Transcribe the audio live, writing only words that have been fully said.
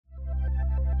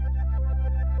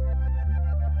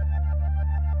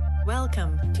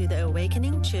Welcome to the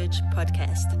Awakening Church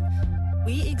podcast.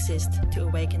 We exist to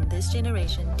awaken this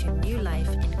generation to new life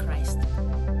in Christ.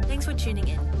 Thanks for tuning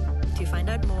in. To find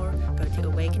out more, go to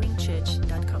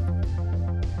awakeningchurch.com.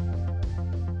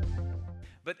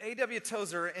 But A.W.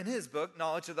 Tozer, in his book,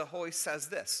 Knowledge of the Holy, says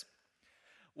this: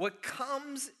 what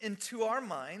comes into our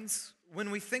minds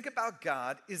when we think about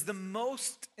God is the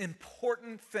most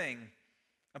important thing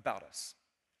about us.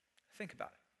 Think about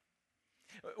it.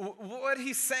 What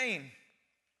he's saying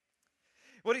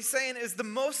is the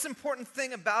most important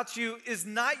thing about you is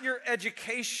not your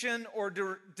education or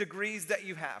degrees that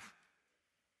you have.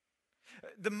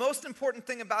 The most important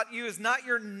thing about you is not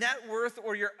your net worth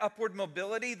or your upward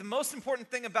mobility. The most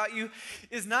important thing about you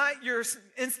is not your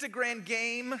Instagram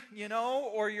game,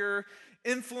 or your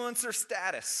influencer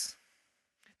status.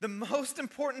 The most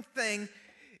important thing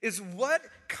is what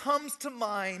comes to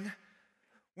mind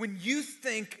when you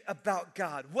think about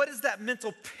God. What is that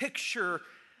mental picture,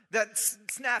 that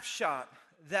snapshot,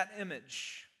 that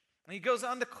image? And he goes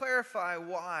on to clarify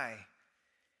why.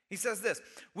 He says this: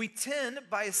 we tend,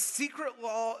 by a secret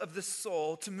law of the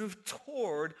soul, to move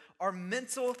toward our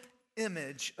mental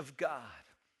image of God.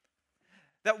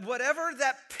 That whatever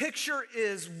that picture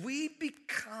is, we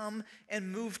become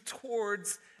and move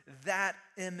towards that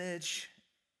image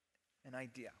and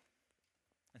idea.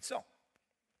 And so,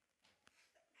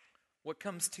 what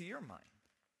comes to your mind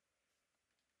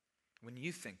when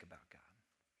you think about God?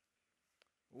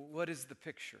 What is the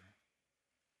picture?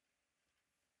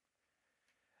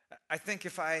 I think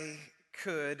if I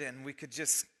could, and we could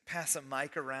just pass a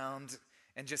mic around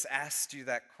and just ask you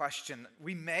that question,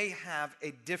 we may have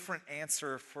a different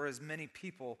answer for as many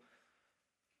people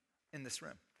in this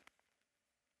room.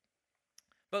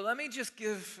 But let me just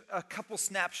give a couple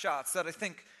snapshots that I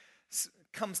think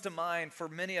comes to mind for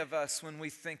many of us when we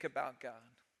think about God.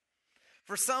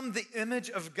 For some, the image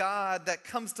of God that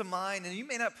comes to mind, and you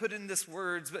may not put in this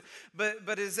words,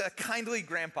 but is a kindly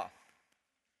grandpa.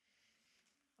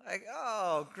 Like,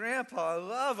 oh, grandpa, I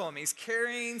love him. He's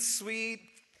caring, sweet.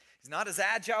 He's not as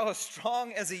agile, as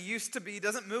strong as he used to be. He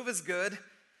doesn't move as good.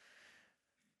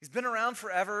 He's been around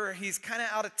forever. He's kind of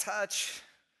out of touch.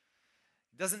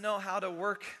 He doesn't know how to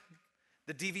work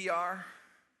the DVR.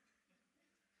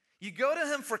 You go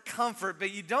to him for comfort,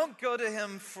 but you don't go to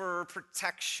him for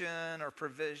protection or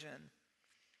provision.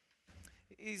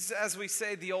 He's, as we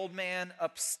say, the old man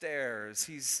upstairs.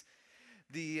 He's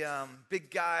the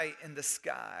big guy in the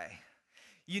sky.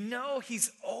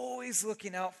 He's always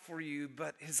looking out for you,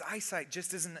 but his eyesight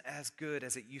just isn't as good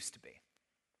as it used to be.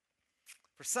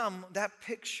 For some, that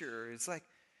picture is like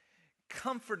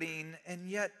comforting, and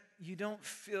yet you don't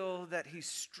feel that he's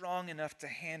strong enough to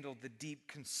handle the deep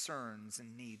concerns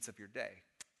and needs of your day.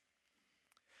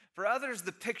 For others,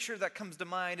 the picture that comes to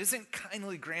mind isn't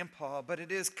kindly grandpa, but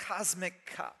it is cosmic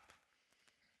cop.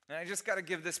 And I just got to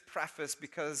give this preface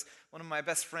because one of my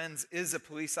best friends is a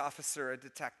police officer, a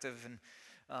detective, and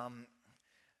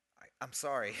I'm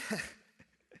sorry.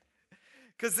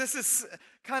 Because this is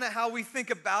kind of how we think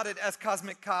about it as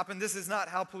cosmic cop, and this is not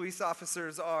how police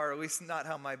officers are, at least not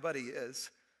how my buddy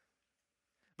is.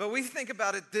 But we think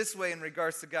about it this way in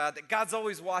regards to God, that God's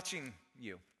always watching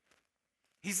you.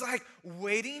 He's like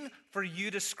waiting for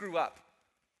you to screw up.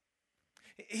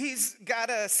 He's got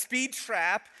a speed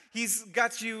trap. He's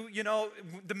got you,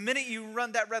 the minute you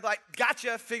run that red light,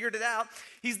 gotcha, figured it out.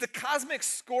 He's the cosmic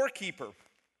scorekeeper.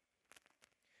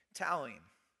 Tallying.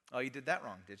 Oh, you did that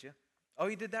wrong, did you? Oh,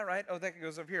 you did that right? Oh, that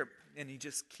goes over here. And he's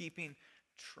just keeping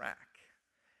track.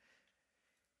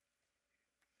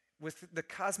 With the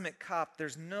cosmic cop,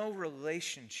 there's no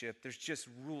relationship. There's just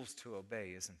rules to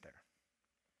obey, isn't there?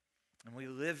 And we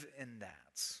live in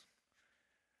that.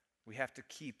 We have to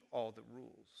keep all the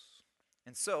rules.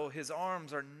 And so his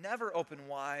arms are never open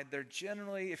wide. They're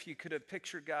generally, if you could have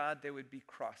pictured God, they would be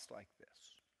crossed like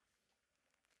this.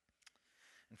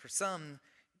 And for some,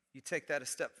 you take that a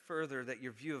step further, that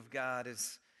your view of God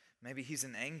is maybe he's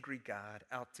an angry God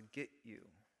out to get you.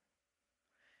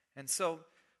 And so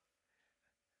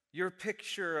your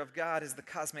picture of God as the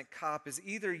cosmic cop is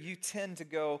either you tend to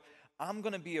go, I'm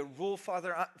going to be a rule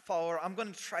follower. I'm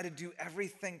going to try to do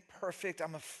everything perfect.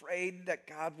 I'm afraid that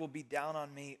God will be down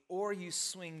on me. Or you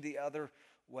swing the other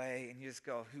way and you just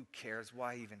go, who cares?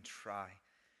 Why even try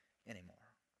anymore?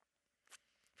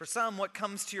 For some, what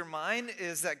comes to your mind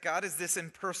is that God is this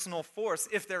impersonal force,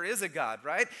 if there is a God,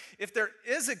 right? If there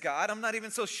is a God, I'm not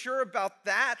even so sure about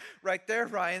that right there,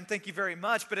 Ryan. Thank you very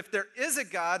much. But if there is a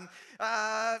God,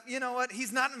 you know what?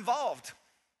 He's not involved.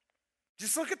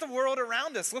 Just look at the world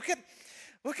around us. Look at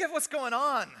what's going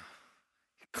on.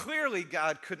 Clearly,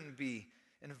 God couldn't be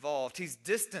involved. He's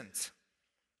distant.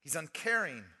 He's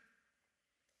uncaring.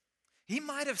 He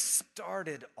might have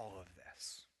started all of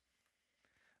this,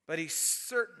 but he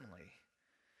certainly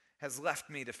has left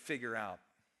me to figure out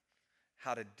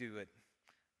how to do it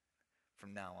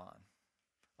from now on.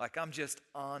 Like I'm just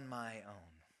on my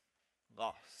own,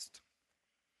 lost.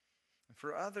 And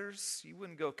for others, you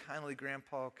wouldn't go kindly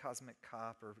grandpa, cosmic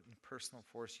cop, or personal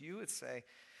force. You would say,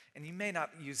 and you may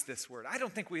not use this word. I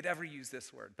don't think we'd ever use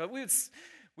this word, but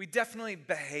we definitely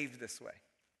behave this way.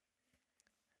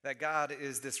 That God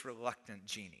is this reluctant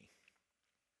genie.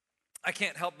 I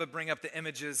can't help but bring up the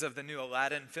images of the new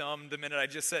Aladdin film the minute I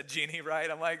just said genie, right?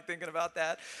 I'm like thinking about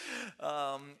that.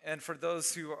 And for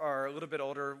those who are a little bit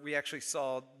older, we actually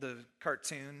saw the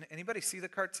cartoon. Anybody see the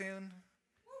cartoon?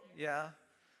 Yeah?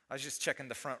 I was just checking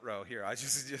the front row here. I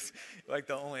just like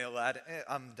the only Aladdin.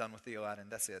 I'm done with the Aladdin.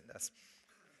 That's it.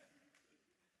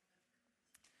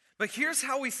 But here's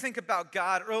how we think about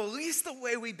God, or at least the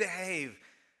way we behave.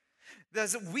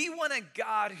 We want a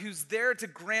God who's there to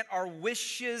grant our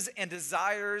wishes and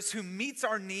desires, who meets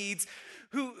our needs,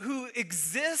 who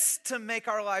exists to make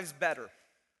our lives better,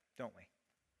 don't we?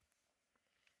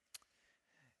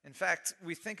 In fact,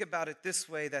 we think about it this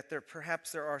way, that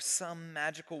perhaps there are some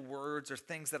magical words or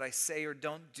things that I say or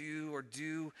don't do or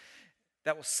do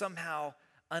that will somehow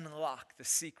unlock the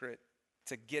secret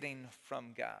to getting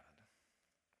from God.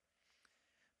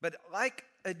 But like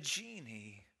a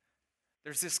genie,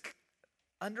 there's this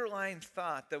underlying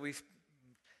thought that we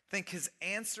think his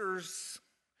answers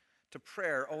to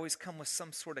prayer always come with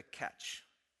some sort of catch.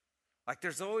 Like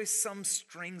there's always some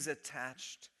strings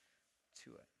attached to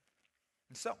it.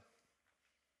 And so,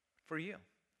 for you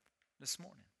this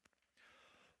morning,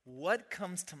 what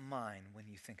comes to mind when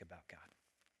you think about God?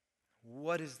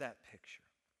 What is that picture?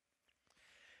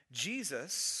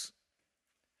 Jesus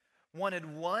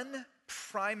wanted one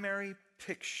primary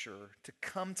picture to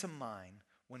come to mind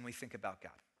when we think about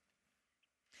God.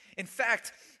 In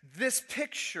fact, this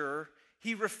picture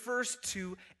he refers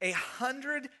to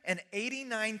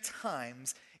 189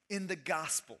 times in the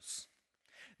Gospels.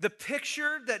 The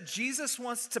picture that Jesus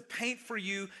wants to paint for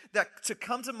you, that to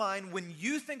come to mind when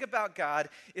you think about God,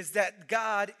 is that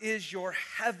God is your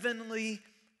heavenly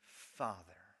Father.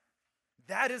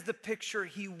 That is the picture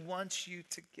he wants you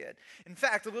to get. In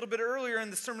fact, a little bit earlier in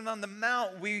the Sermon on the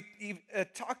Mount, we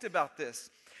talked about this.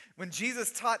 When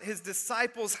Jesus taught his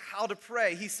disciples how to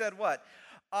pray, he said what?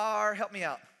 Help me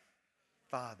out.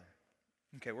 Father.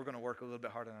 Okay, we're going to work a little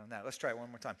bit harder on that. Let's try it one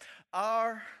more time.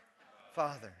 Our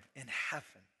Father in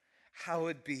heaven,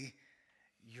 hallowed be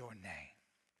your name.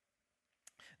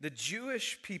 The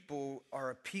Jewish people are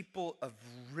a people of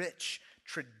rich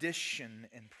tradition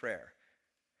in prayer.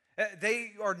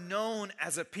 They are known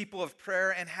as a people of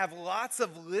prayer and have lots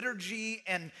of liturgy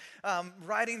and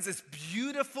writings that's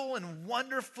beautiful and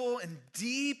wonderful and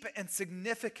deep and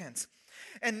significant.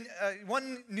 And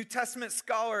one New Testament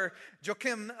scholar,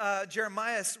 Joachim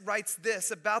Jeremias, writes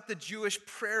this about the Jewish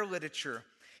prayer literature.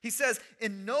 He says,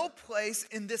 in no place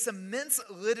in this immense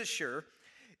literature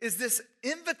is this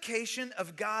invocation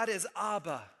of God as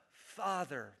Abba,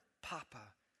 Father, Papa,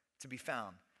 to be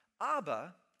found.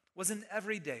 Abba was an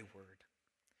everyday word,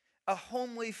 a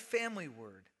homely family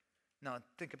word. Now,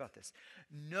 think about this.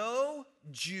 No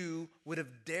Jew would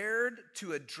have dared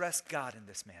to address God in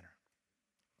this manner,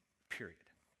 period.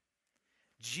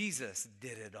 Jesus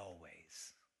did it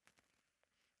always.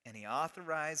 And he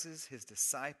authorizes his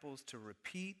disciples to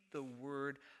repeat the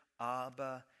word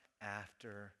Abba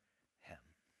after him.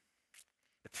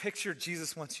 The picture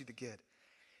Jesus wants you to get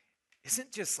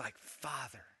isn't just like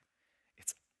Father,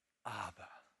 it's Abba.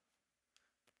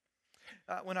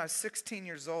 When I was 16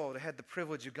 years old, I had the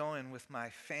privilege of going with my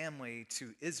family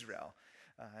to Israel.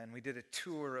 And we did a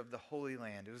tour of the Holy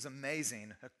Land. It was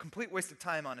amazing. A complete waste of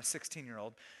time on a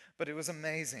 16-year-old, but it was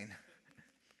amazing.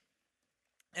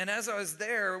 And as I was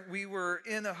there, we were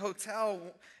in a hotel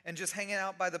and just hanging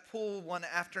out by the pool one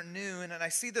afternoon. And I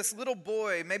see this little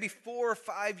boy, maybe 4 or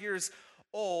 5 years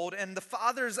old. And the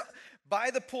father's by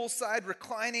the poolside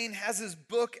reclining, has his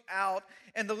book out.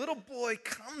 And the little boy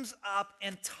comes up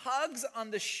and tugs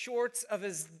on the shorts of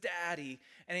his daddy.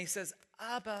 And he says,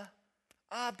 Abba,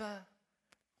 Abba,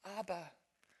 Abba.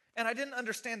 And I didn't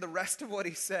understand the rest of what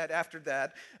he said after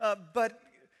that. But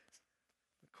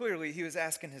clearly he was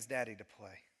asking his daddy to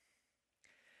play.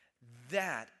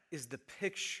 That is the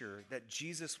picture that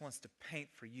Jesus wants to paint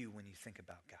for you when you think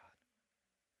about God.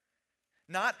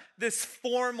 Not this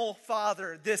formal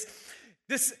father, this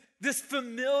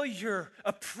familiar,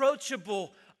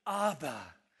 approachable Abba.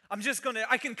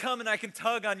 I can come and I can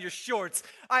tug on your shorts.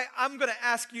 I'm going to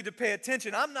ask you to pay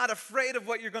attention. I'm not afraid of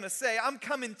what you're going to say. I'm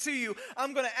coming to you.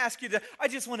 I'm going to ask you I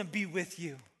just want to be with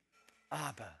you.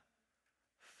 Abba,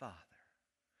 Father.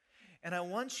 And I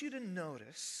want you to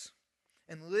notice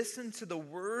and listen to the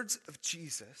words of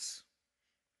Jesus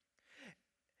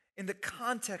in the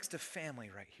context of family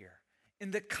right here,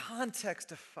 in the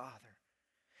context of Father.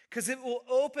 Because it will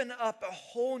open up a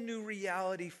whole new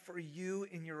reality for you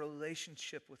in your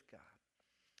relationship with God.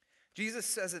 Jesus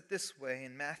says it this way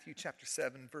in Matthew chapter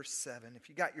 7, verse 7. If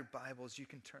you got your Bibles, you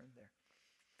can turn there.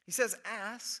 He says,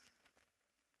 ask,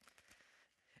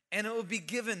 and it will be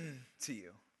given to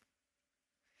you.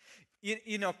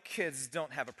 You know, kids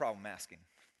don't have a problem asking.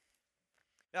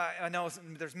 I know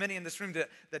there's many in this room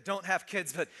that don't have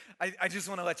kids, but I just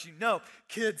want to let you know,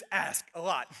 kids ask a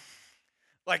lot,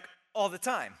 like all the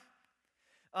time.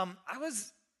 I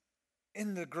was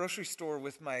in the grocery store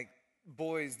with my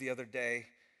boys the other day,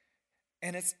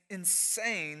 and it's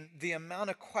insane the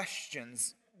amount of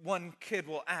questions one kid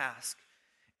will ask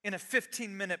in a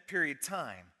 15-minute period of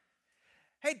time.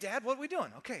 Hey, Dad, what are we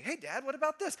doing? Okay, hey, Dad, what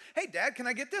about this? Hey, Dad, can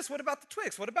I get this? What about the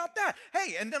Twix? What about that?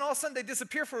 Hey, and then all of a sudden they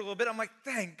disappear for a little bit. I'm like,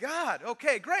 thank God.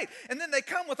 Okay, great. And then they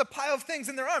come with a pile of things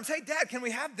in their arms. Hey, Dad, can we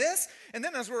have this? And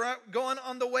then as we're going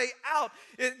on the way out,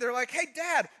 they're like, hey,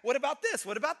 Dad, what about this?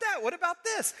 What about that? What about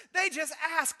this? They just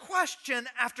ask question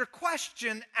after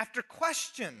question after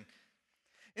question.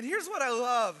 And here's what I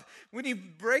love when you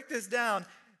break this down.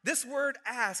 This word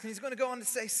ask, and he's going to go on to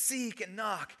say seek and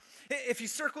knock. If you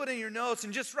circle it in your notes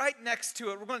and just right next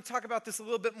to it, we're going to talk about this a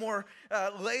little bit more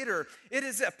later. It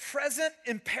is a present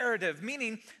imperative,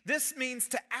 meaning this means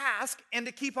to ask and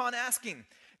to keep on asking.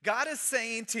 God is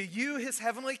saying to you, his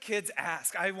heavenly kids,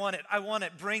 ask. I want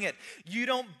it, bring it. You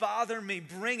don't bother me,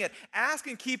 bring it. Ask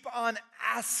and keep on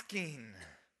asking.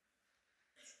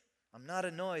 I'm not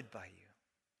annoyed by you,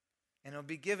 and it'll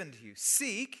be given to you.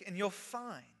 Seek, and you'll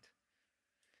find.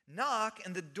 Knock,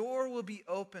 and the door will be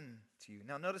open to you.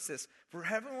 Now notice this. For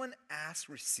everyone asks,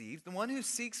 receives. The one who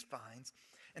seeks, finds.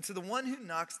 And to the one who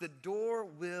knocks, the door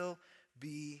will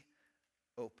be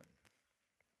open.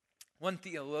 One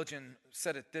theologian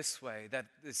said it this way, that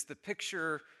it's the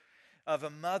picture of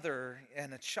a mother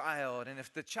and a child. And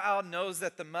if the child knows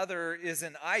that the mother is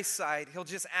in eyesight, he'll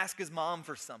just ask his mom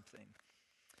for something.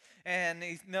 And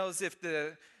he knows if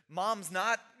the mom's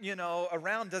not,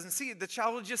 around, doesn't see it, the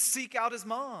child will just seek out his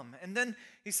mom. And then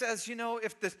he says,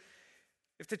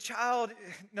 if the child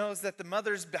knows that the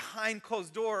mother's behind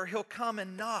closed door, he'll come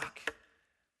and knock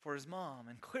for his mom.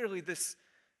 And clearly this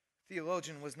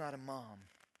theologian was not a mom,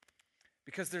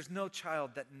 because there's no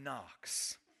child that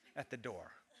knocks at the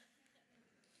door.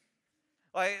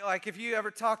 Like if you ever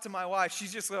talk to my wife,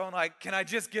 she's just going like, can I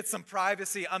just get some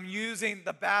privacy? I'm using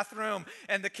the bathroom,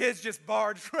 and the kids just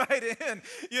barge right in,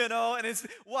 and it's,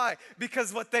 why?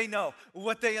 Because what they know,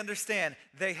 what they understand,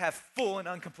 they have full and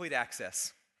incomplete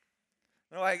access.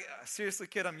 They're like, seriously,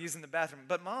 kid, I'm using the bathroom.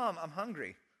 But Mom, I'm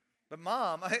hungry. But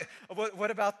Mom,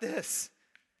 what about this?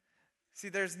 See,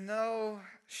 there's no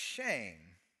shame.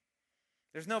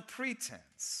 There's no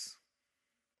pretense.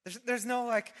 There's no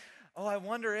like, oh, I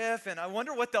wonder if, and I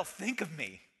wonder what they'll think of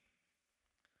me.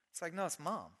 It's like, no, it's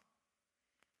Mom.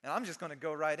 And I'm just going to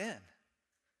go right in.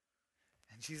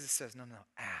 And Jesus says, no,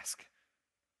 ask.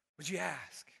 Would you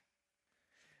ask?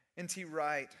 N.T.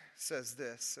 Wright says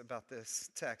this about this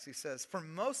text. He says, for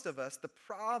most of us, the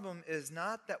problem is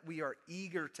not that we are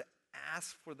eager to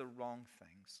ask for the wrong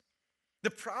things.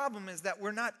 The problem is that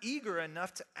we're not eager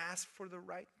enough to ask for the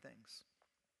right things.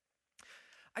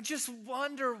 I just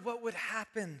wonder what would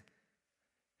happen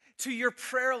to your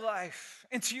prayer life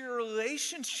and to your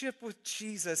relationship with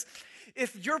Jesus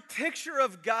if your picture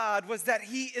of God was that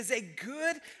he is a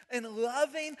good and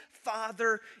loving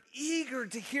Father, eager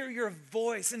to hear your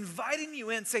voice, inviting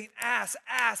you in, saying, ask.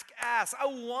 I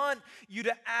want you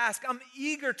to ask. I'm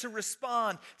eager to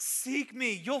respond. Seek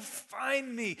me. You'll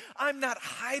find me. I'm not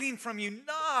hiding from you.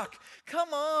 Knock.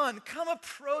 Come on. Come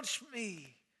approach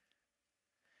me.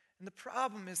 And the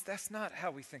problem is that's not how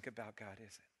we think about God,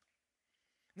 is it?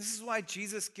 This is why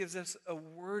Jesus gives us a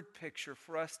word picture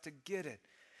for us to get it.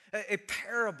 A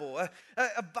parable,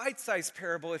 a bite-sized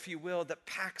parable, if you will, that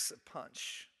packs a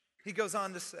punch. He goes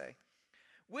on to say,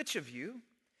 which of you,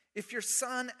 if your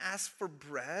son asks for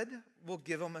bread, will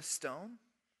give him a stone?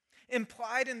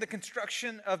 Implied in the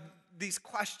construction of these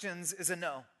questions is a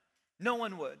no. No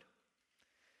one would.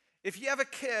 If you have a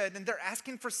kid and they're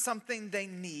asking for something they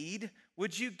need,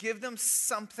 would you give them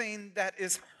something that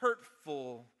is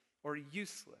hurtful or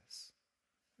useless?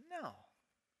 No.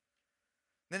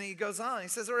 Then he goes on, he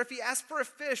says, or if he asks for a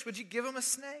fish, would you give him a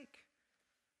snake?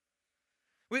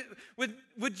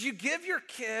 Would you give your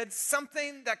kids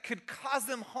something that could cause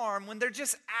them harm when they're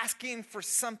just asking for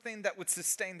something that would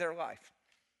sustain their life?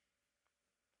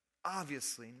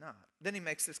 Obviously not. Then he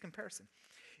makes this comparison.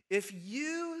 If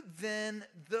you then,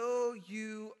 though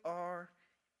you are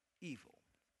evil.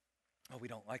 Oh, we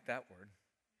don't like that word.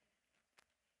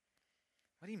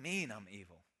 What do you mean I'm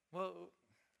evil? Well,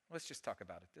 let's just talk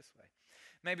about it this way.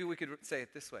 Maybe we could say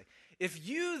it this way. If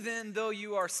you then, though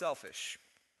you are selfish,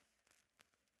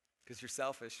 because you're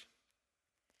selfish.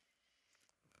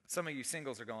 Some of you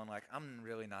singles are going like, I'm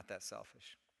really not that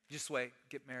selfish. Just wait,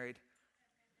 get married.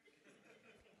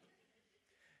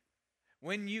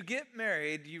 When you get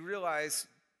married, you realize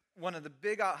one of the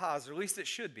big ahas, or at least it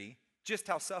should be, just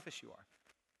how selfish you are.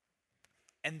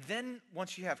 And then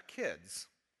once you have kids,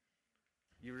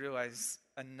 you realize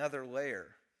another layer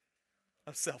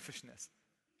of selfishness.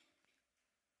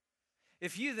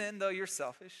 If you then, though you're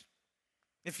selfish,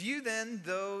 if you then,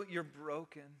 though you're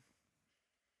broken,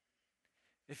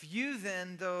 if you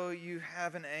then, though you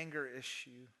have an anger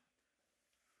issue,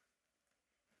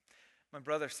 my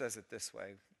brother says it this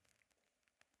way.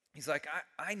 He's like,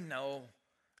 I know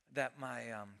that my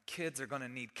kids are going to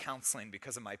need counseling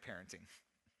because of my parenting.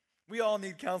 We all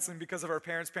need counseling because of our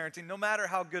parents' parenting, no matter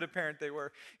how good a parent they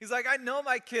were. He's like, I know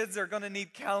my kids are going to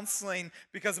need counseling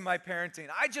because of my parenting.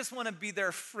 I just want to be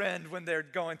their friend when they're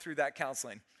going through that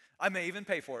counseling. I may even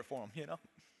pay for it for them, you know.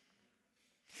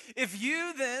 If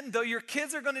you then, though your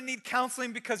kids are going to need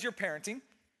counseling because you're parenting,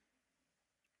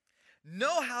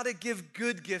 know how to give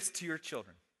good gifts to your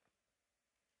children.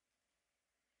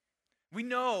 We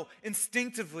know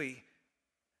instinctively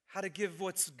how to give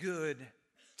what's good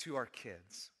to our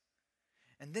kids.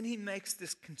 And then he makes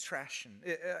this contrastion.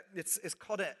 It's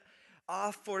called an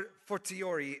a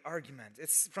fortiori argument.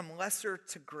 It's from lesser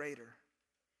to greater.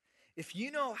 If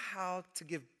you know how to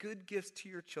give good gifts to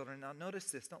your children, now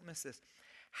notice this, don't miss this.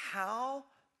 How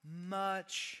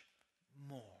much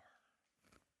more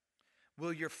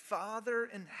will your Father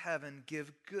in heaven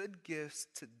give good gifts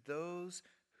to those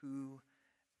who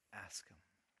ask him?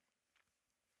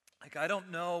 Like, I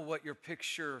don't know what your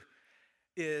picture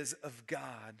is of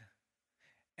God,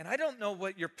 and I don't know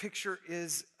what your picture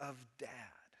is of dad.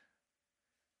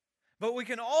 But we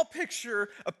can all picture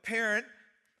a parent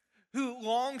who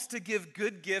longs to give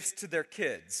good gifts to their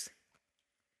kids.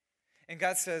 And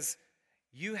God says,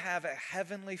 you have a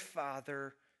heavenly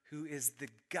Father who is the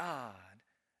God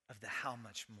of the how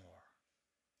much more.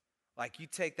 Like, you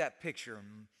take that picture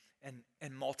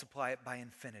and multiply it by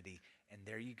infinity, and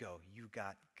there you go. You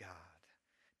got God.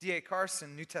 D.A.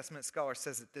 Carson, New Testament scholar,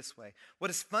 says it this way.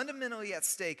 What is fundamentally at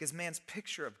stake is man's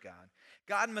picture of God.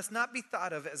 God must not be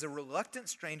thought of as a reluctant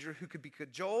stranger who could be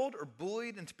cajoled or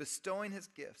bullied into bestowing his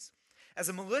gifts, as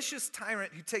a malicious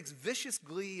tyrant who takes vicious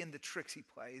glee in the tricks he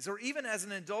plays, or even as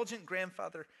an indulgent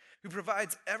grandfather who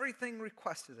provides everything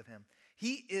requested of him.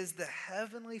 He is the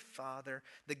heavenly Father,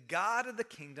 the God of the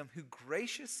kingdom, who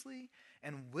graciously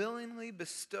and willingly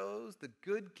bestows the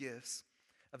good gifts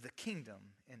of the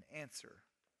kingdom in answer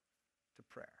to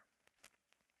prayer.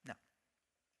 Now,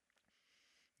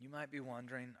 you might be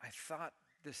wondering, I thought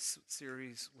this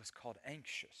series was called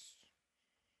Anxious.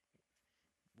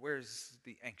 Where's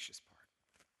the anxious part?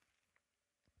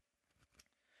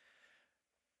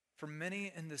 For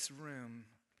many in this room,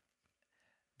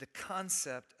 the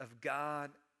concept of God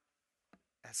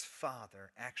as Father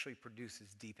actually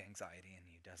produces deep anxiety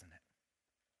in you, doesn't it?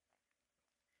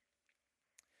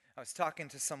 I was talking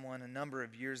to someone a number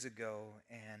of years ago,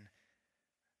 and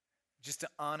just an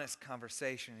honest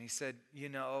conversation. He said, you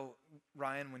know,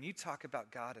 Ryan, when you talk about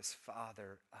God as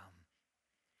Father,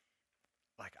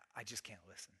 I just can't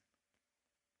listen.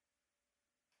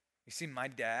 You see, my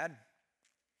dad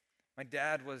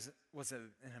was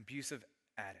an abusive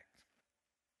addict.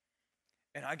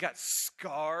 And I got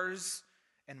scars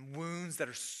and wounds that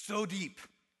are so deep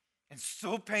and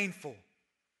so painful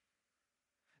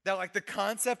that, like, the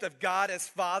concept of God as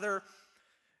Father,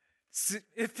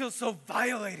 it feels so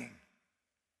violating.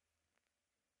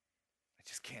 I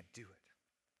just can't do it.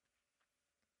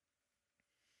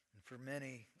 And for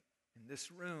many in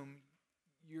this room,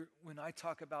 when I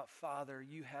talk about Father,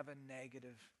 you have a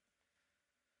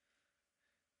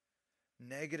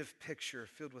negative picture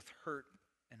filled with hurt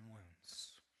and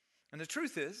wounds. And the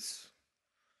truth is,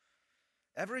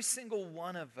 every single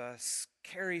one of us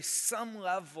carries some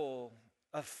level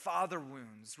of father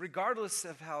wounds, regardless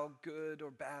of how good or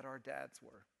bad our dads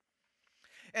were.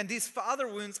 And these father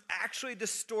wounds actually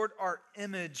distort our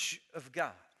image of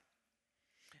God.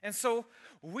 And so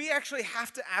we actually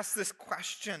have to ask this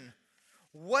question: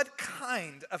 what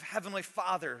kind of heavenly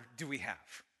Father do we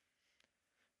have?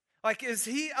 Like, is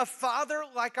he a father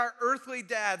like our earthly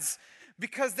dads?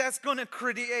 Because that's going to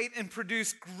create and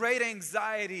produce great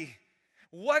anxiety.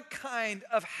 What kind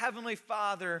of heavenly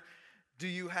Father do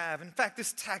you have? In fact,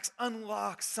 this text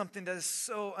unlocks something that is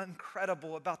so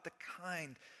incredible about the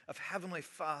kind of Heavenly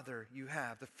Father you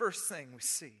have. The first thing we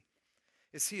see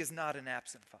is He is not an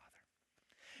absent Father.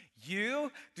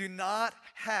 You do not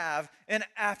have an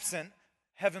absent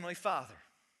Heavenly Father.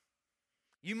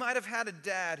 You might have had a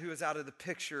dad who was out of the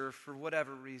picture for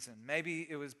whatever reason. Maybe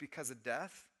it was because of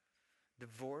death,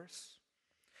 divorce.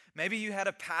 Maybe you had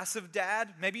a passive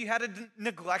dad. Maybe you had a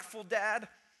neglectful dad.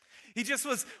 He just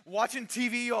was watching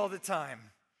TV all the time.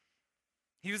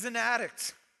 He was an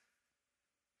addict.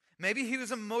 Maybe he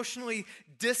was emotionally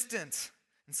distant,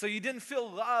 and so you didn't feel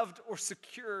loved or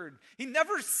secured. He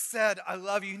never said, I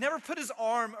love you. He never put his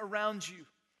arm around you.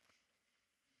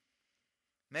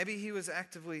 Maybe he was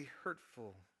actively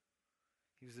hurtful.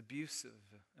 He was abusive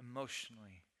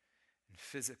emotionally and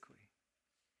physically.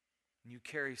 And you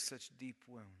carry such deep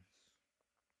wounds.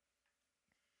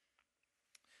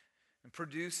 It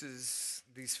produces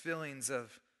these feelings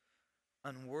of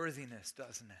unworthiness,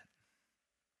 doesn't it?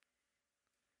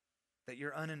 That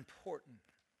you're unimportant.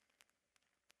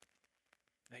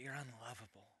 That you're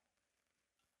unlovable.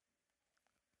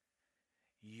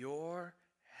 Your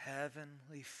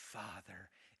Heavenly Father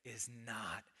is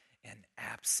not an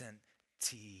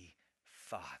absentee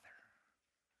Father.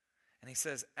 And He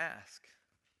says, ask,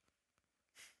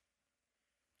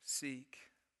 seek,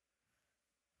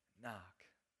 knock.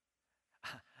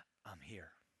 I'm here.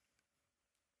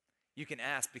 You can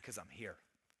ask because I'm here.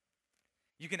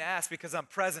 You can ask because I'm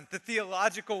present. The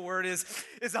theological word is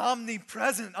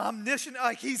omnipresent, omniscient.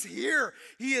 Like He's here.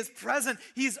 He is present.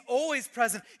 He's always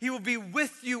present. He will be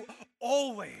with you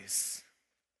always.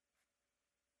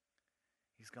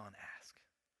 He's going to ask.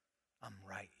 I'm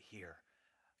right here.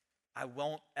 I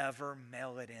won't ever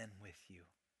mail it in with you.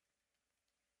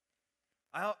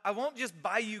 I won't just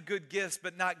buy you good gifts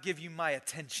but not give you my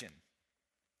attention.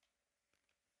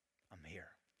 I'm here.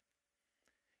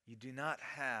 You do not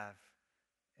have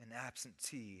an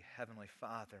absentee Heavenly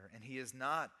Father, and He is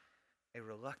not a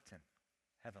reluctant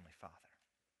Heavenly Father.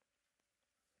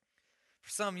 For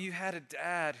some, you had a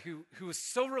dad who was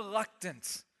so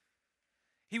reluctant.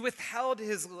 He withheld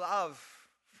His love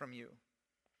from you.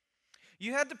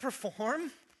 You had to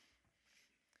perform,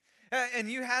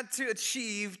 and you had to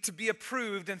achieve to be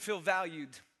approved and feel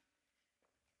valued.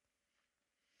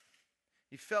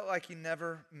 You felt like you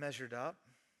never measured up.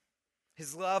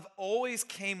 His love always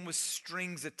came with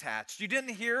strings attached. You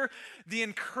didn't hear the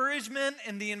encouragement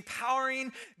and the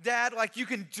empowering, Dad, like you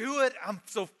can do it. I'm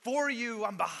so for you.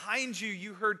 I'm behind you.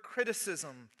 You heard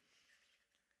criticism.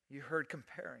 You heard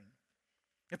comparing.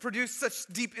 It produced such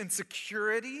deep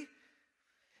insecurity.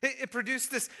 It produced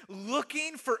this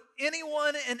looking for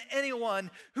anyone and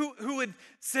anyone who would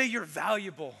say you're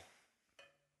valuable.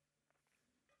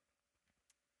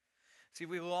 See,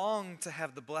 we long to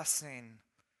have the blessing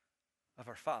of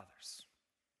our fathers.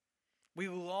 We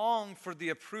long for the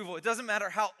approval. It doesn't matter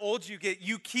how old you get,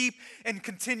 you keep and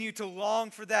continue to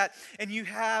long for that. And you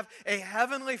have a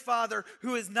Heavenly Father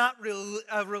who is not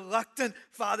a reluctant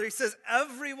Father. He says,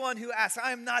 everyone who asks,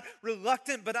 I am not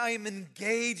reluctant, but I am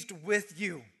engaged with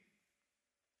you.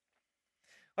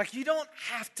 Like you don't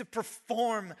have to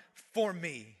perform for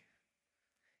me.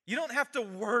 You don't have to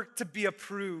work to be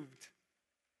approved.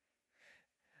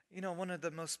 You know, one of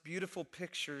the most beautiful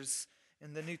pictures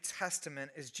in the New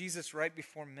Testament is Jesus right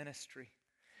before ministry.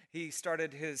 He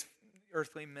started His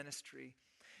earthly ministry.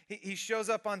 He shows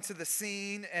up onto the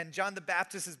scene, and John the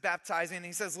Baptist is baptizing. And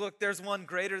he says, look, there's one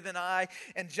greater than I.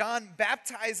 And John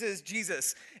baptizes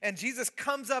Jesus. And Jesus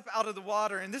comes up out of the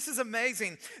water. And this is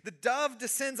amazing. The dove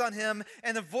descends on Him,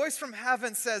 and a voice from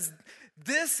heaven says,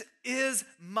 this is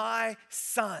my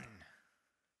Son,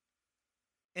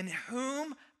 in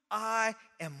whom I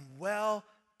am well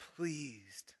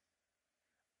pleased.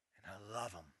 And I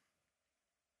love Him.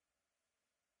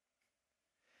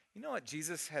 You know what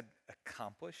Jesus had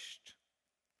accomplished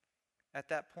at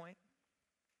that point?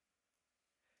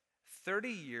 30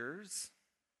 years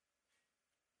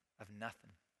of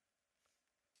nothing.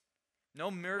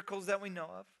 No miracles that we know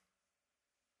of.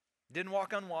 Didn't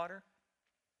walk on water.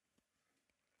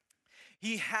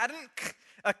 He hadn't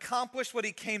accomplished what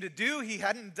He came to do. He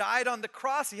hadn't died on the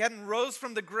cross. He hadn't rose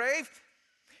from the grave.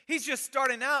 He's just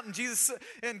starting out,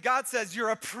 and God says,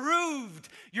 you're approved,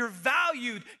 you're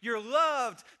valued, you're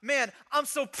loved. Man, I'm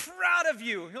so proud of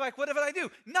you. You're like, what did I do?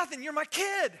 Nothing, you're my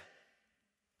kid.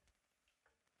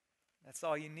 That's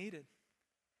all you needed.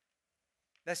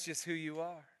 That's just who you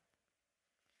are.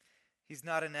 He's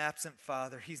not an absent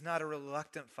Father. He's not a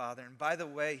reluctant Father. And by the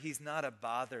way, He's not a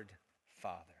bothered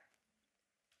Father.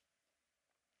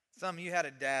 Some of you had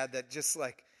a dad that just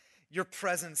like, your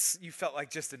presence, you felt like,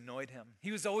 just annoyed him.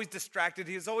 He was always distracted.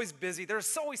 He was always busy. There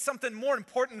was always something more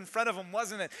important in front of him,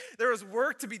 wasn't it? There was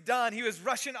work to be done. He was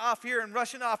rushing off here and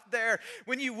rushing off there.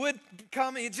 When you would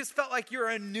come, it just felt like you were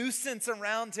a nuisance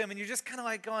around him. And you're just kind of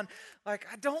like going, like,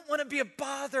 I don't want to be a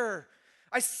bother.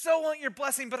 I so want your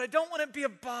blessing, but I don't want to be a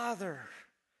bother.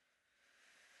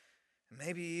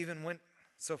 Maybe he even went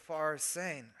so far as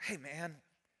saying, hey man,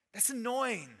 that's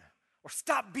annoying. Or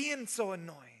stop being so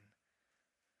annoying.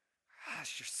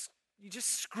 Gosh, you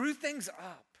just screw things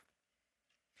up.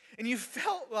 And you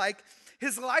felt like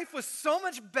his life was so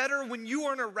much better when you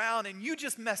weren't around and you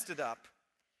just messed it up.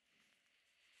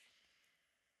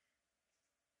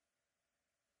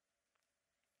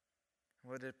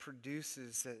 What it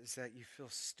produces is that you feel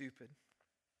stupid.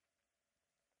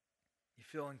 You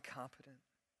feel incompetent.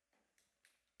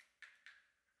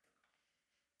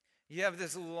 You have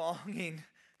this longing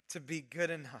to be good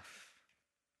enough.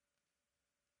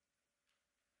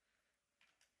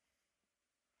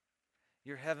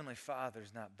 Your Heavenly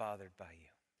Father's not bothered by you.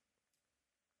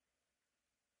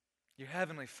 Your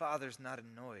Heavenly Father's not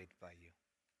annoyed by you.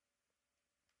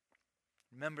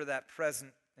 Remember that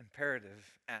present imperative,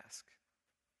 ask.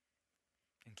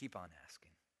 And keep on asking.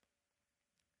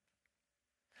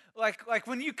 Like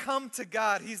when you come to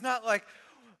God, He's not like,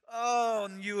 oh,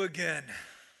 you again.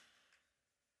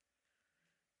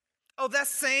 Oh, that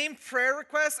same prayer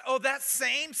request? Oh, that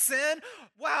same sin?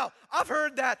 Wow, I've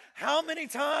heard that how many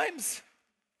times?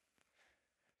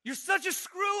 You're such a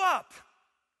screw up.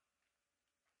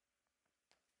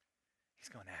 He's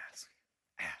going to ask.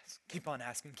 Keep on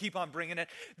asking. Keep on bringing it.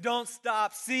 Don't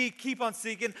stop. Seek. Keep on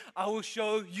seeking. I will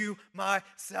show you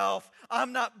myself.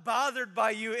 I'm not bothered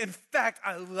by you. In fact,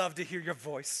 I love to hear your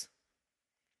voice.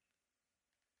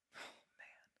 Oh, man.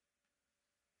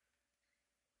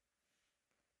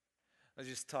 I was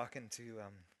just talking to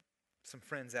some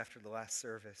friends after the last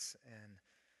service, and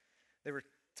they were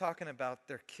talking about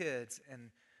their kids, and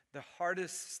the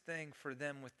hardest thing for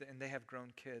them and they have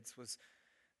grown kids, was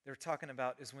they were talking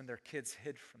about is when their kids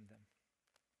hid from them,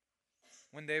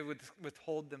 when they would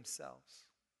withhold themselves.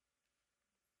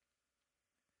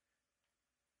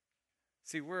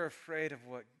 See, we're afraid of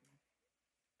what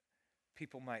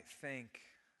people might think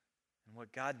and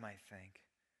what God might think.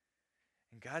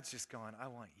 And God's just going, I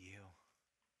want you.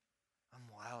 I'm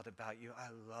wild about you. I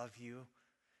love you.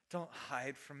 Don't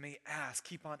hide from me. Ask.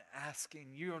 Keep on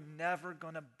asking. You're never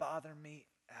going to bother me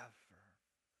ever.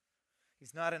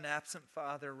 He's not an absent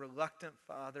father, reluctant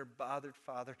father, bothered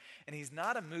father, and he's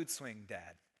not a mood swing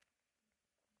dad.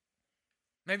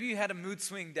 Maybe you had a mood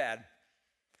swing dad.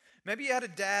 Maybe you had a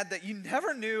dad that you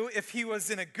never knew if he was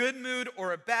in a good mood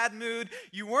or a bad mood.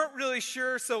 You weren't really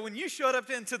sure, so when you showed up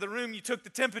into the room, you took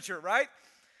the temperature, right?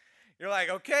 You're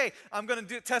like, okay, I'm going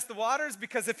to test the waters,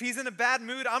 because if he's in a bad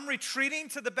mood, I'm retreating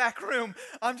to the back room.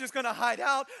 I'm just going to hide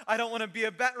out. I don't want to be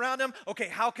around him. Okay,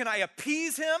 how can I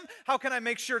appease him? How can I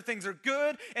make sure things are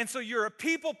good? And so you're a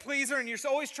people pleaser, and you're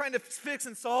always trying to fix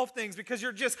and solve things because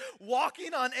you're just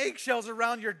walking on eggshells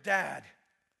around your dad.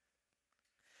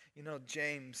 You know,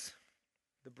 James,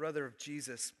 the brother of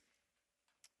Jesus,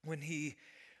 when he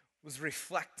was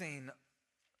reflecting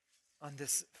on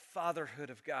this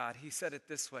fatherhood of God, he said it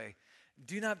this way: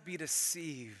 do not be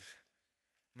deceived,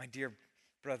 my dear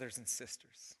brothers and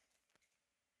sisters.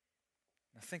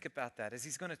 Now think about that. As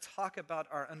he's going to talk about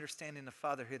our understanding of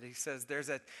fatherhood, he says there's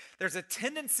a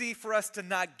tendency for us to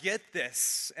not get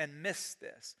this and miss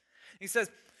this. He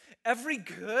says, every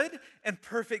good and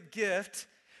perfect gift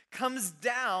comes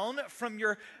down from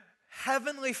your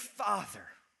heavenly Father.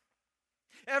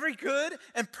 Every good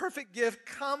and perfect gift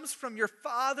comes from your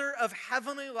Father of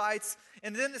heavenly lights.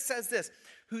 And then it says this: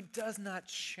 who does not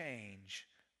change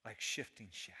like shifting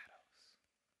shadows.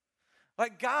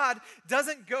 Like God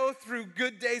doesn't go through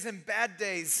good days and bad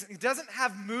days. He doesn't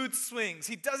have mood swings.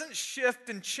 He doesn't shift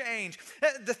and change.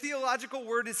 The theological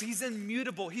word is he's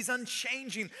immutable. He's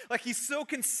unchanging. Like he's so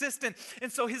consistent.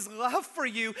 And so his love for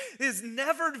you is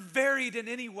never varied in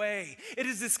any way. It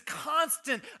is this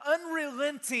constant,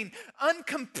 unrelenting,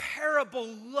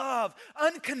 uncomparable love,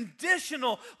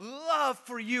 unconditional love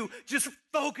for you, just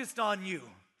focused on you.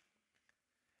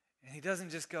 And he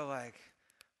doesn't just go like,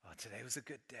 well, today was a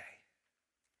good day.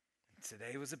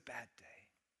 Today was a bad day.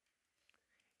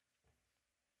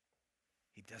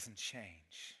 He doesn't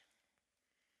change.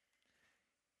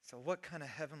 So what kind of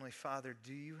heavenly Father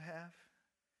do you have?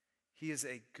 He is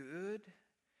a good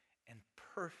and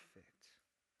perfect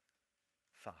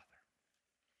Father.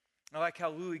 I like how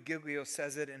Louis Giglio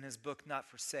says it in his book, Not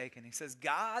Forsaken. He says,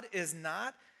 God is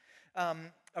not a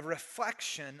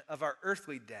reflection of our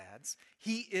earthly dads.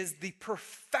 He is the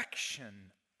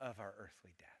perfection of our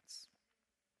earthly dads.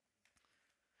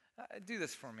 Do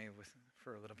this for me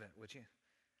for a little bit, would you?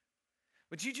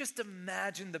 Would you just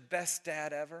imagine the best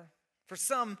dad ever? For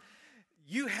some,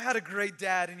 you had a great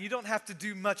dad and you don't have to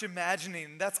do much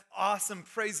imagining. That's awesome.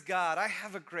 Praise God. I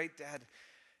have a great dad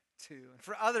too. And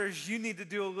for others, you need to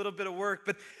do a little bit of work,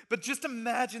 but just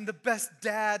imagine the best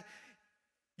dad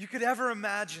you could ever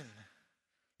imagine.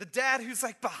 The dad who's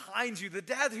like behind you, the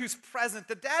dad who's present,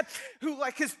 the dad who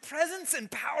like his presence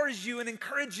empowers you and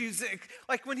encourages you.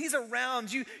 Like when he's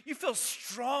around, you feel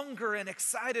stronger and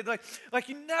excited. Like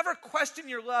you never question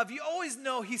your love. You always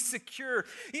know he's secure.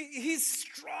 He's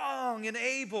strong and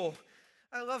able.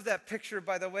 I love that picture,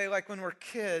 by the way, like when we're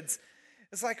kids.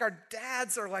 It's like our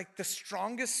dads are like the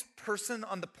strongest person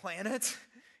on the planet.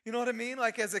 You know what I mean?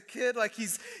 Like as a kid, like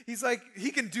he's like,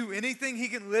 he can do anything. He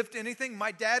can lift anything.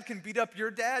 My dad can beat up your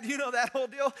dad. You know that whole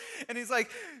deal? And he's like,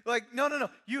 no.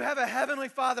 You have a heavenly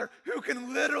father who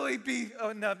can literally be,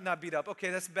 not beat up.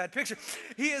 Okay, that's a bad picture.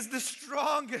 He is the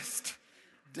strongest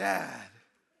dad.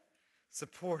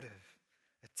 Supportive,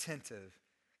 attentive,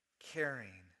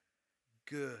 caring,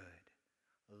 good,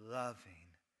 loving.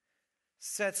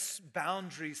 Sets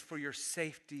boundaries for your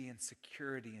safety and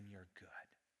security and your good.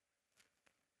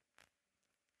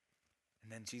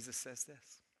 And then Jesus says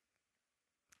this.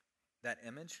 That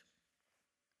image,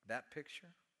 that picture,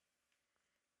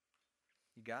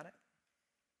 you got it?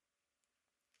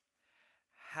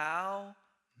 How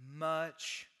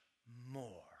much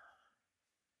more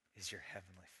is your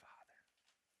heavenly Father?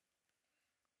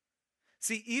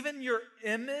 See, even your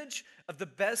image of the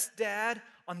best dad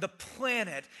on the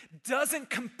planet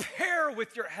doesn't compare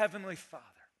with your heavenly Father,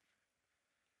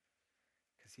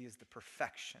 because he is the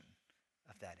perfection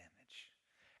of that image.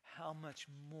 How much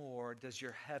more does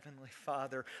your heavenly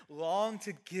Father long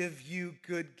to give you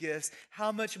good gifts?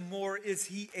 How much more is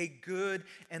he a good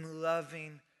and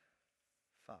loving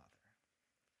Father?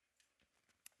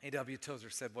 A.W. Tozer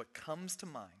said, what comes to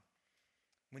mind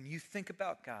when you think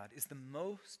about God is the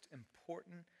most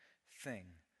important thing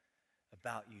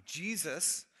about you.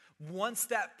 Jesus wants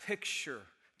that picture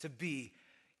to be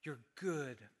your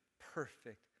good,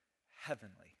 perfect,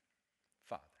 heavenly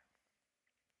Father.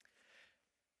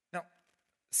 Now,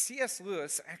 C.S.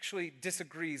 Lewis actually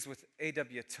disagrees with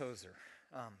A.W. Tozer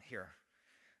here.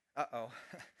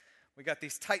 We got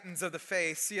these titans of the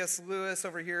faith. C.S. Lewis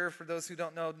over here, for those who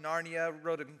don't know, Narnia,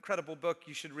 wrote an incredible book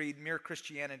you should read, Mere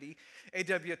Christianity.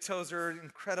 A.W. Tozer,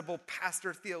 incredible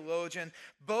pastor, theologian.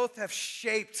 Both have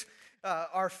shaped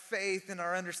our faith and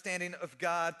our understanding of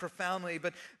God profoundly.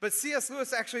 But C.S.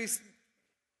 Lewis actually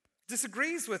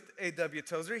disagrees with A.W.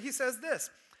 Tozer. He says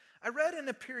this: I read in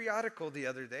a periodical the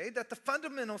other day that the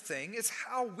fundamental thing is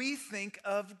how we think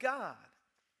of God.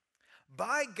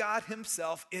 By God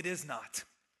himself, it is not.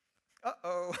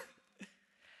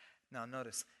 Now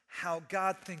notice, how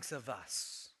God thinks of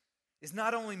us is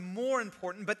not only more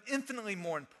important, but infinitely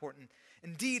more important.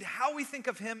 Indeed, how we think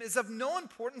of him is of no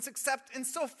importance except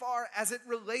insofar as it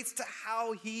relates to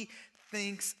how he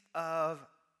thinks of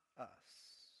us.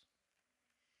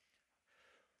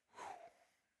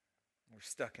 We're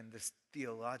stuck in this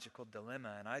theological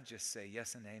dilemma, and I just say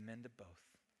yes and amen to both.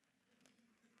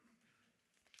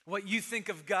 What you think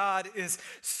of God is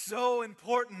so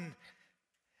important,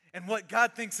 and what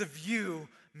God thinks of you,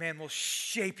 man, will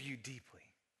shape you deeply.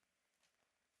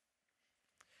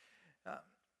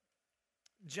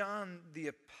 John the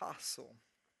Apostle,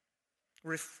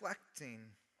 reflecting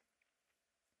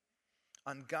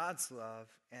on God's love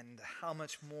and how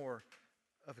much more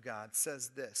of God,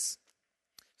 says this: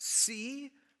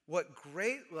 see what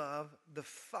great love the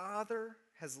Father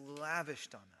has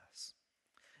lavished on us,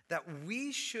 that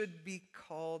we should be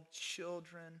called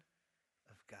children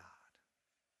of God.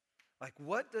 Like,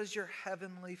 what does your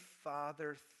heavenly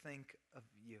Father think of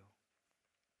you?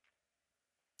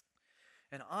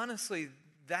 And honestly,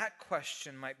 that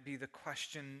question might be the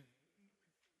question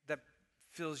that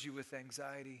fills you with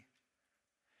anxiety.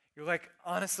 You're like,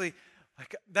 honestly,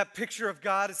 like that picture of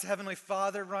God as Heavenly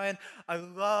Father, Ryan, I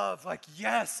love, like,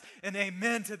 yes and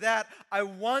amen to that. I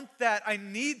want that, I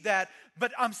need that,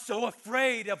 but I'm so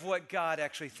afraid of what God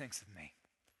actually thinks of me.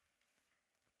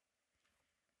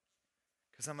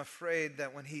 Because I'm afraid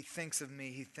that when he thinks of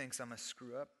me, he thinks I'm a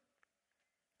screw up,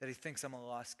 that he thinks I'm a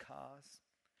lost cause.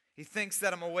 He thinks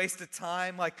that I'm a waste of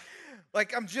time, like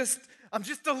I'm just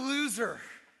a loser.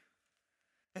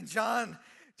 And John's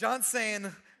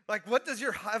saying, like, what does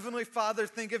your heavenly Father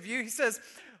think of you? He says,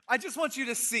 I just want you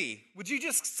to see. Would you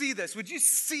just see this? Would you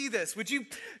see this? Would you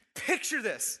picture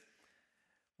this?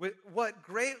 With what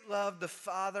great love the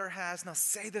Father has, now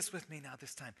say this with me now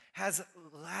this time, has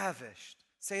lavished.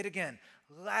 Say it again,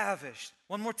 lavished.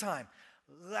 One more time,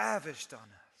 lavished on us.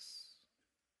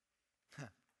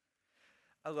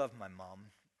 I love my mom.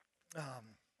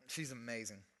 She's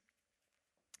amazing.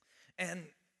 And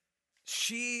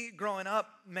she, growing up,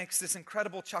 makes this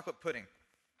incredible chocolate pudding.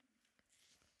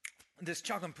 This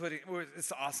chocolate pudding,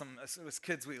 it's awesome. As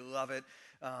kids, we love it.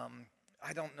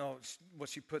 I don't know what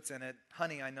she puts in it.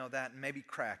 Honey, I know that. And maybe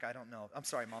crack. I don't know. I'm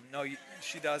sorry, Mom. No,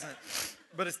 she doesn't.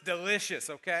 But it's delicious,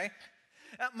 okay?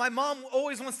 My mom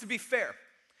always wants to be fair.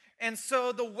 And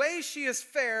so the way she is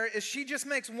fair is she just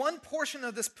makes one portion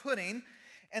of this pudding,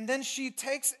 and then she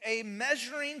takes a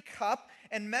measuring cup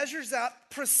and measures out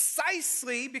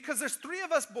precisely, because there's 3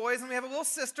 of us boys and we have a little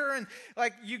sister, and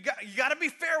like you got to be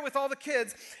fair with all the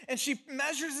kids. And she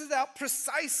measures it out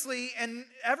precisely, and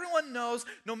everyone knows,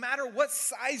 no matter what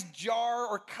size jar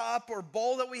or cup or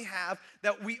bowl that we have,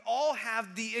 that we all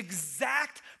have the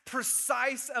exact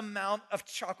precise amount of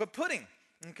chocolate pudding.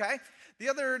 Okay? The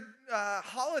other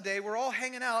holiday, we're all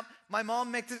hanging out. My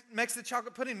mom makes the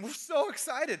chocolate pudding. We're so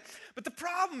excited. But the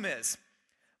problem is,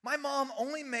 my mom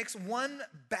only makes one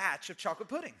batch of chocolate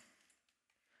pudding.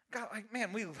 God, like,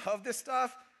 man, we love this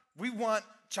stuff. We want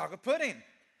chocolate pudding.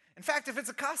 In fact, if it's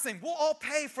a cost thing, we'll all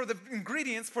pay for the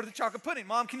ingredients for the chocolate pudding.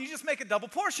 Mom, can you just make a double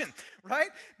portion, right?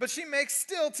 But she makes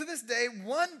still, to this day,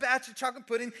 one batch of chocolate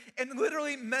pudding and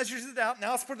literally measures it out.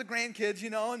 Now it's for the grandkids,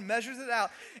 and measures it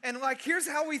out. And like, here's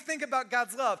how we think about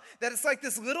God's love. That it's like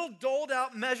this little doled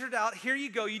out, measured out, here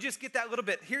you go. You just get that little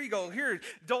bit. Here you go. Here,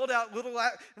 doled out, little,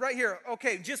 right here.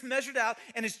 Okay, just measured out.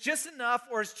 And it's just enough,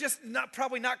 or it's just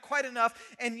probably not quite enough.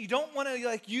 And you don't want to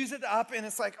like use it up. And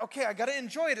it's like, okay, I got to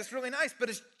enjoy it. It's really nice, but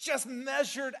it's just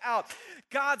measured out.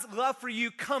 God's love for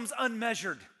you comes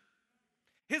unmeasured.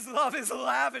 His love is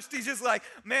lavished. He's just like,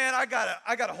 man, I got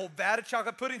a whole vat of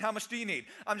chocolate pudding. How much do you need?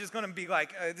 I'm just going to be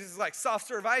like, this is like soft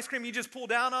serve ice cream. You just pull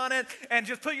down on it and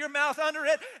just put your mouth under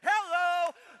it.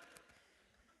 Hello.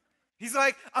 He's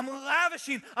like, I'm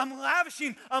lavishing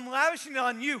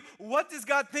on you. What does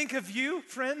God think of you,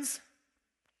 friends?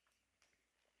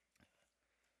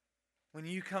 When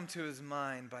you come to his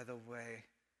mind, by the way,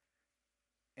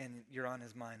 and you're on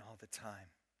his mind all the time,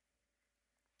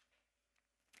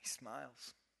 he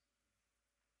smiles.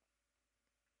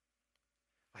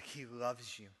 Like he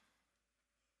loves you.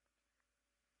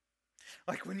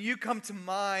 Like when you come to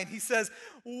mind, he says,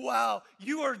 wow,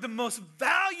 you are the most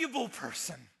valuable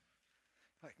person.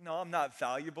 Like, no, I'm not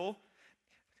valuable.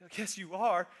 Yes, you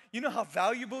are. You know how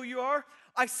valuable you are?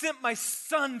 I sent my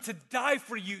son to die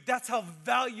for you. That's how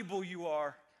valuable you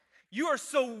are. You are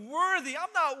so worthy.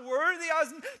 I'm not worthy.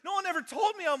 No one ever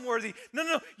told me I'm worthy.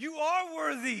 No, you are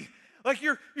worthy. Like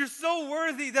you're so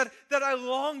worthy that I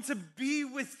long to be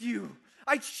with you.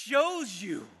 I chose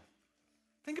you.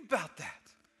 Think about that.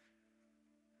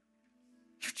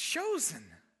 You're chosen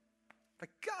by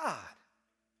God.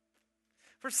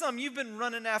 For some, you've been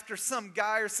running after some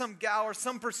guy or some gal or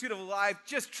some pursuit of life,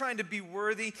 just trying to be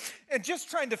worthy and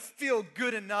just trying to feel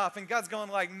good enough. And God's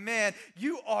going like, man,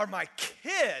 you are my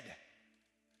kid.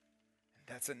 And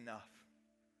that's enough.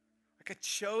 Like I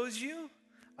chose you.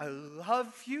 I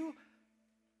love you.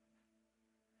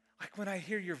 Like when I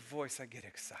hear your voice, I get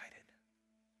excited.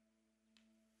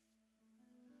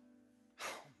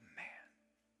 Oh man.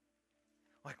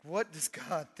 Like what does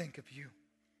God think of you?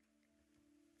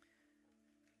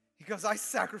 He goes, I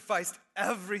sacrificed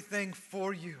everything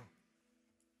for you.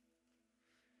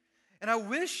 And I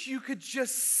wish you could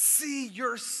just see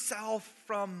yourself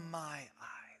from my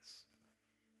eyes.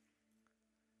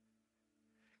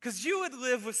 Because you would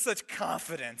live with such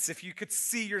confidence if you could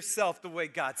see yourself the way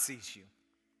God sees you.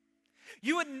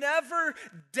 You would never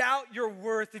doubt your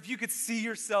worth if you could see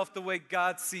yourself the way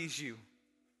God sees you.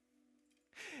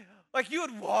 Like you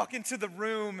would walk into the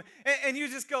room and you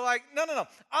just go like, no,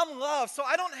 I'm loved. So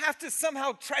I don't have to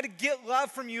somehow try to get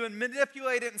love from you and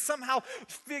manipulate it and somehow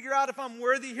figure out if I'm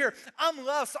worthy here. I'm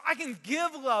loved so I can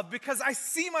give love because I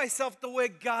see myself the way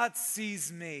God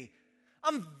sees me.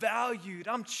 I'm valued,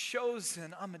 I'm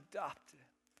chosen, I'm adopted.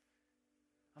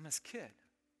 I'm his kid.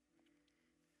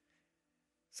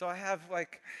 So I have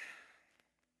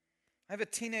a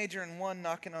teenager and one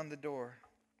knocking on the door.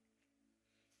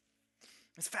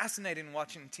 It's fascinating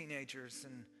watching teenagers,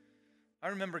 and I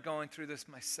remember going through this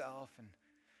myself, and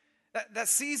that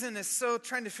season is so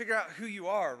trying to figure out who you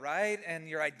are, right? And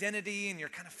your identity, and you're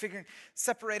kind of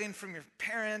separating from your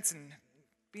parents and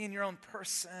being your own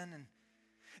person, and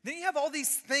then you have all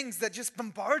these things that just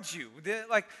bombard you,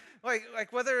 like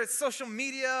whether it's social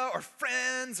media or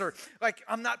friends, or like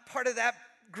I'm not part of that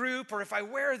group, or if I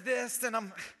wear this, then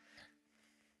I'm...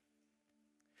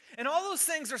 And all those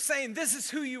things are saying, this is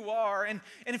who you are. And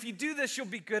if you do this, you'll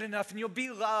be good enough and you'll be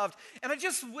loved. And I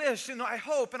just wish, and I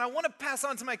hope, and I want to pass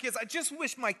on to my kids, I just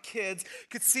wish my kids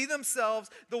could see themselves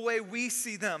the way we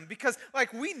see them. Because,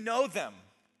 like, we know them.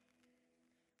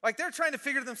 Like, they're trying to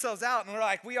figure themselves out, and we're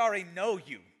like, we already know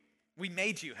you. We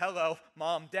made you. Hello,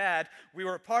 mom, dad. We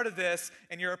were a part of this,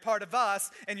 and you're a part of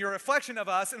us, and you're a reflection of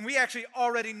us, and we actually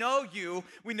already know you.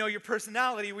 We know your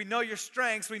personality. We know your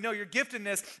strengths. We know your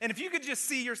giftedness. And if you could just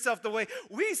see yourself the way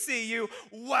we see you,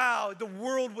 wow, the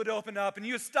world would open up, and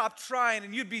you'd stop trying,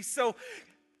 and you'd be so...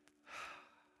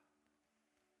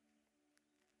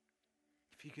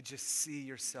 If you could just see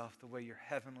yourself the way your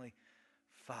heavenly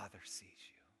Father sees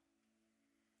you,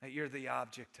 that you're the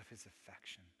object of his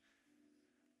affection.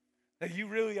 That you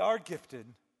really are gifted.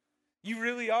 You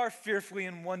really are fearfully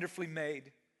and wonderfully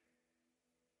made.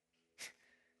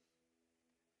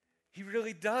 He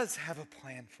really does have a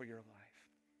plan for your life.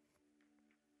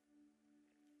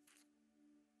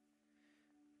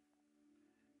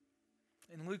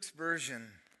 In Luke's version,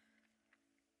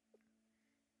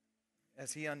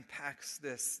 as he unpacks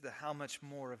this, the how much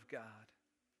more of God.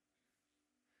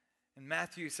 In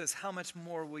Matthew, he says, how much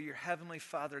more will your heavenly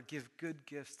Father give good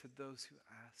gifts to those who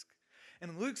ask?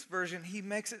 In Luke's version, he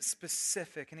makes it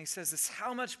specific, and he says this,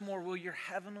 how much more will your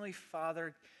heavenly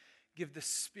Father give the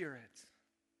Spirit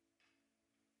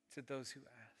to those who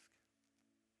ask?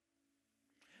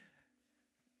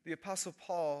 The Apostle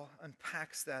Paul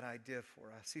unpacks that idea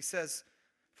for us. He says,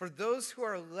 for those who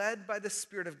are led by the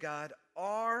Spirit of God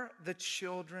are the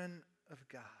children of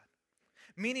God.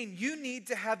 Meaning you need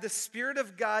to have the Spirit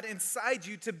of God inside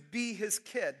you to be his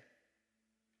kid.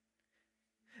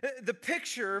 The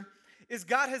picture is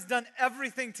God has done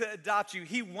everything to adopt you.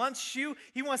 He wants you.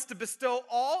 He wants to bestow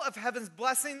all of heaven's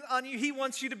blessings on you. He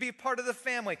wants you to be a part of the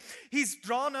family. He's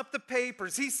drawn up the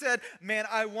papers. He said, man,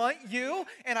 I want you,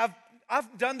 and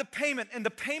I've done the payment, and the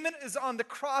payment is on the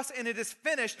cross, and it is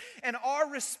finished. And our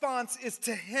response is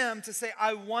to him to say,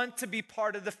 I want to be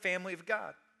part of the family of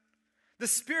God. The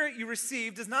Spirit you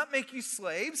receive does not make you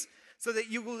slaves so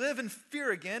that you will live in fear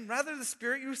again. Rather, the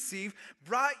Spirit you receive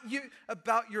brought you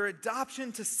about your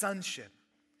adoption to sonship.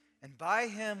 And by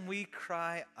him we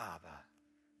cry, Abba,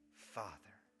 Father.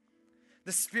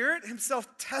 The Spirit himself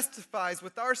testifies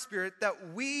with our spirit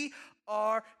that we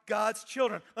are God's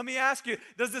children. Let me ask you,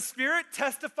 does the Spirit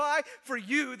testify for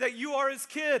you that you are his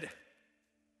kid?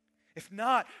 If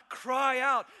not, cry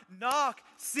out, knock,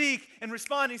 seek, and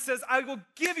respond. He says, I will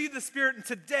give you the Spirit, and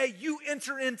today you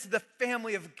enter into the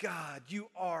family of God. You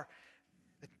are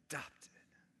adopted.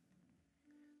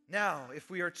 Now, if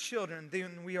we are children,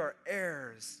 then we are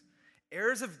heirs,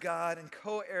 heirs of God and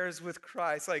co-heirs with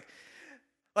Christ.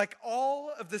 Like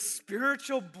all of the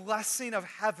spiritual blessing of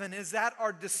heaven is at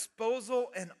our disposal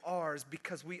and ours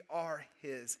because we are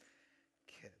his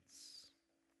kids.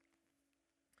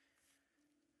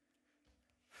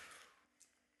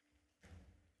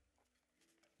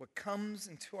 What comes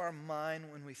into our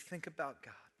mind when we think about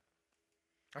God.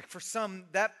 Like for some,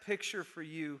 that picture for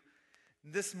you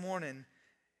this morning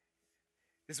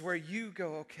is where you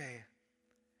go, okay,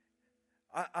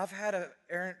 I've had an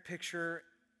errant picture,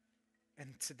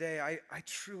 and today I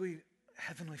truly,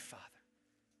 Heavenly Father,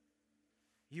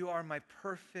 you are my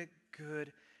perfect,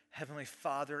 good Heavenly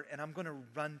Father, and I'm going to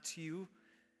run to you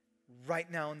right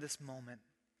now in this moment,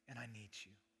 and I need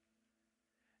you.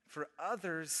 For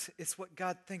others, it's what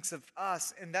God thinks of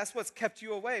us, and that's what's kept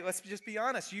you away. Let's just be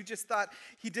honest. You just thought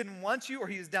he didn't want you, or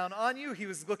he was down on you. He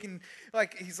was looking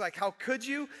like, he's like, how could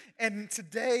you? And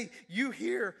today, you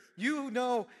hear, you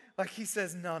know, like he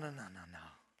says, no. I'm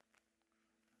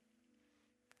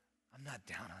not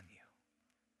down on you.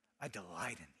 I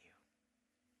delight in you.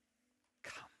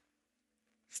 Come.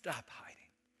 Stop hiding.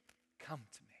 Come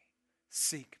to me.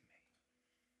 Seek me.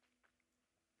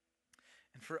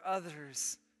 And for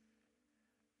others,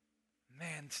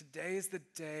 man, today is the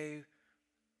day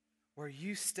where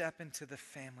you step into the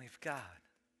family of God.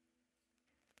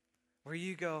 Where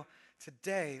you go,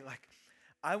 today, like,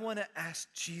 I want to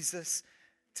ask Jesus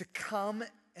to come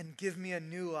and give me a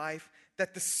new life,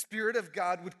 that the Spirit of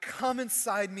God would come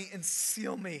inside me and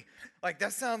seal me. Like,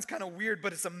 that sounds kind of weird,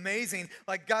 but it's amazing.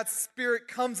 Like, God's Spirit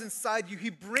comes inside you. He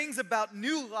brings about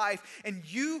new life, and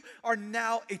you are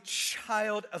now a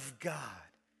child of God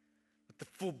with the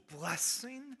full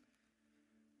blessing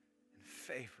and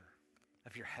favor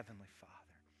of your Heavenly Father.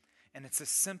 And it's a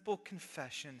simple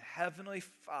confession. Heavenly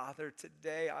Father,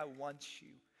 today I want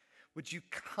you. Would you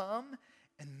come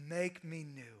and make me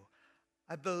new?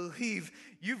 I believe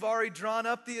you've already drawn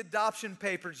up the adoption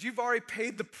papers. You've already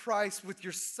paid the price with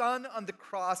your Son on the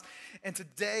cross. And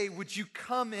today, would you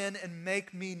come in and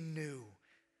make me new?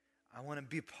 I want to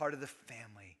be part of the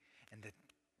family. And the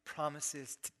promise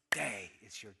is today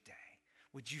is your day.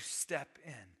 Would you step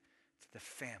in to the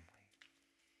family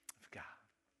of God?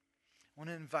 I want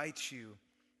to invite you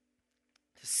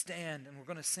to stand, and we're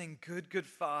going to sing Good, Good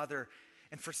Father.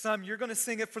 And for some, you're going to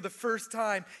sing it for the first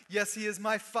time. Yes, he is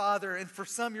my Father. And for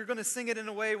some, you're going to sing it in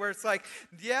a way where it's like,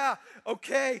 yeah,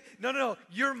 okay. No.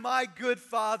 You're my good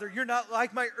Father. You're not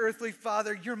like my earthly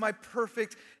father. You're my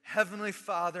perfect heavenly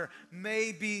Father.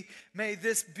 May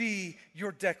this be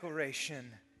your declaration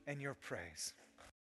and your praise.